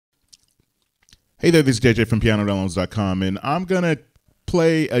Hey there, this is JJ from PianoDownloads.com, and I'm going to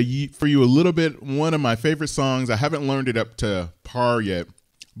play for you a little bit one of my favorite songs. I haven't learned it up to par yet,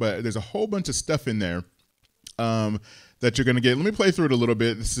 but there's a whole bunch of stuff in there that you're going to get. Let me play through it a little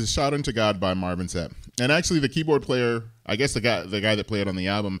bit. This is Shout Unto God by Marvin Sapp. And actually the keyboard player, I guess the guy that played on the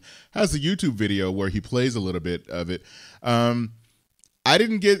album, has a YouTube video where he plays a little bit of it. I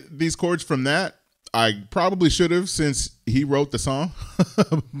didn't get these chords from that. I probably should have, since he wrote the song,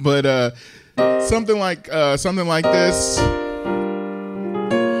 but something like this,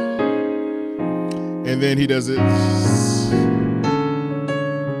 and then he does it,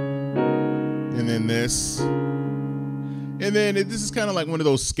 and then this, and then this is kind of like one of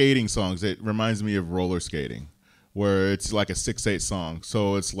those skating songs. It reminds me of roller skating, where it's like a 6/8 song.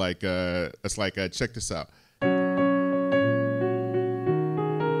 So it's like check this out.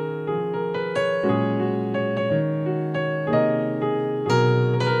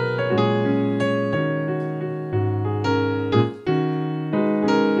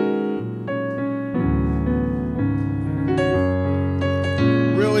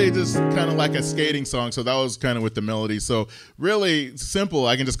 Just kind of like a skating song, so that was kind of with the melody. So really simple.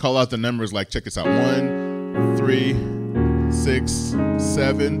 I can just call out the numbers, like check this out: 1 3 6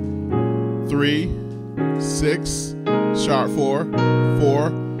 7 3 6 sharp 4 4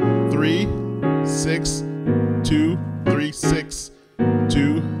 3 6 2 3 6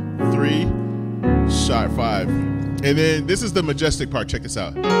 2 3 sharp 5. And then this is the majestic part. Check this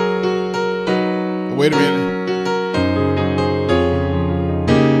out. Wait a minute.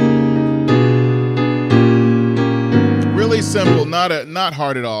 Really simple, not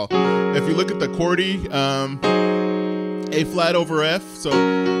hard at all. If you look at the chordy, A flat over F, so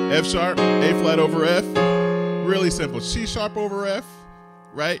F sharp, A flat over F, really simple. C sharp over F,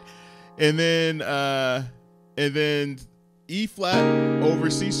 right? And then E flat over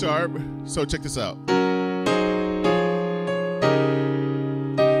C sharp. So check this out.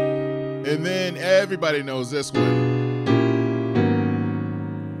 And then everybody knows this one.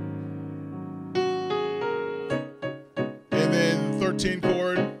 13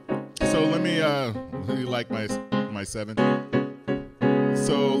 chord. So let me like my 7.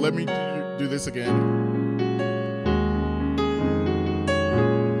 So let me do this again.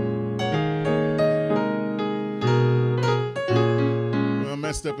 I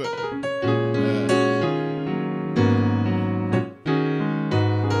messed up it.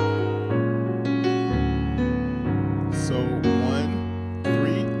 So 1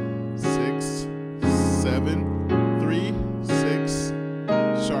 3 6 7 3 6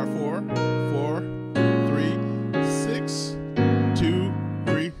 sharp 4 4 3 6 2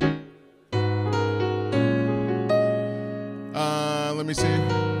 3. Let me see.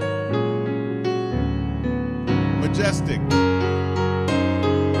 Majestic.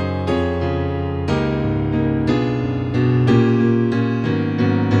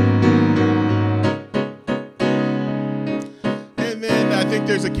 And then I think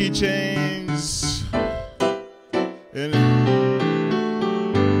there's a key change. And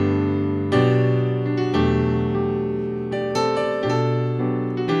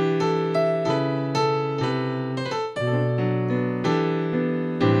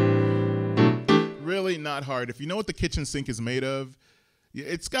really not hard. If you know what the kitchen sink is made of,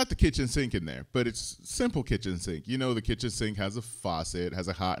 it's got the kitchen sink in there, but it's simple kitchen sink. You know, the kitchen sink has a faucet, has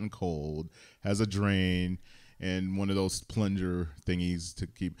a hot and cold, has a drain, and one of those plunger thingies to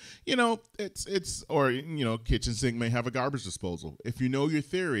keep, you know, or, you know, kitchen sink may have a garbage disposal. If you know your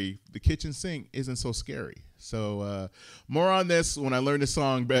theory, the kitchen sink isn't so scary. So more on this when I learn the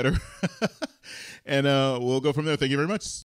song better. And we'll go from there. Thank you very much.